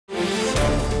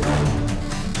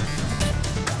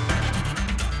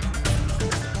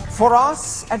For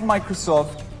us at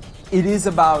Microsoft, it is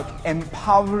about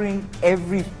empowering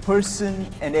every person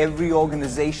and every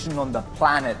organization on the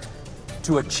planet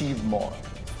to achieve more.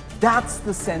 That's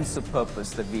the sense of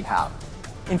purpose that we have.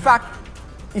 In fact,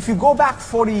 if you go back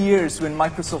 40 years when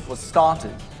Microsoft was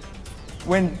started,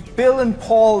 when Bill and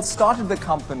Paul started the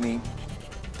company,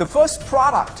 the first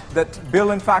product that Bill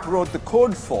in fact wrote the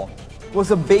code for was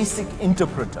a basic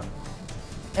interpreter.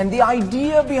 And the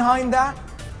idea behind that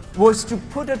was to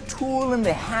put a tool in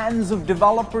the hands of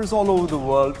developers all over the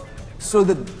world so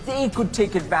that they could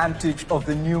take advantage of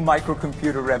the new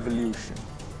microcomputer revolution.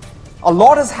 A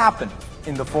lot has happened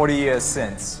in the 40 years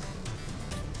since,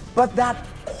 but that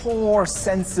core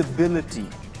sensibility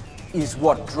is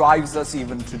what drives us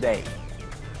even today.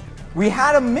 We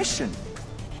had a mission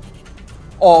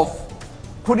of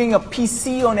putting a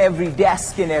PC on every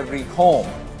desk in every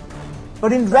home,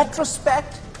 but in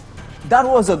retrospect, that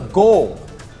was a goal.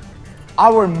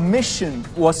 Our mission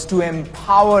was to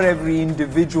empower every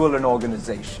individual and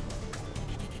organization.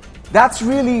 That's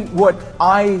really what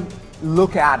I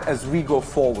look at as we go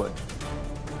forward.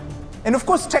 And of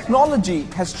course, technology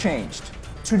has changed.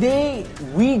 Today,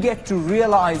 we get to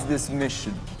realize this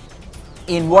mission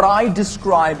in what I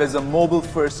describe as a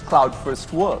mobile-first,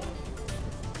 cloud-first world.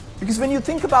 Because when you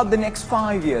think about the next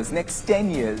 5 years, next 10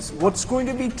 years, what's going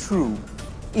to be true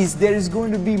is there is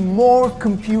going to be more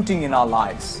computing in our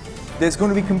lives. There's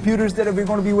going to be computers that we're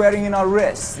going to be wearing in our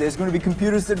wrists. There's going to be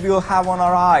computers that we'll have on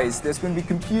our eyes. There's going to be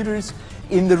computers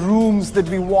in the rooms that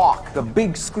we walk, the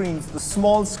big screens, the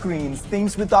small screens,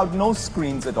 things without no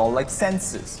screens at all, like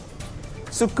sensors.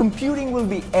 So computing will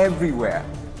be everywhere.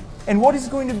 And what is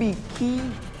going to be key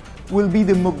will be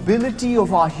the mobility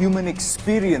of our human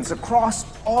experience across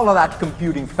all of that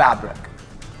computing fabric.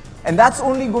 And that's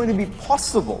only going to be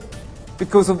possible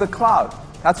because of the cloud.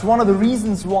 That's one of the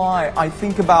reasons why I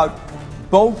think about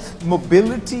both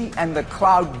mobility and the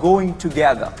cloud going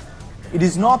together. It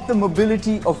is not the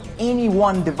mobility of any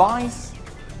one device,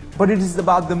 but it is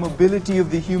about the mobility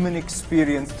of the human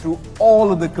experience through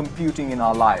all of the computing in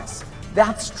our lives.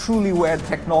 That's truly where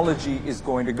technology is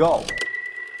going to go.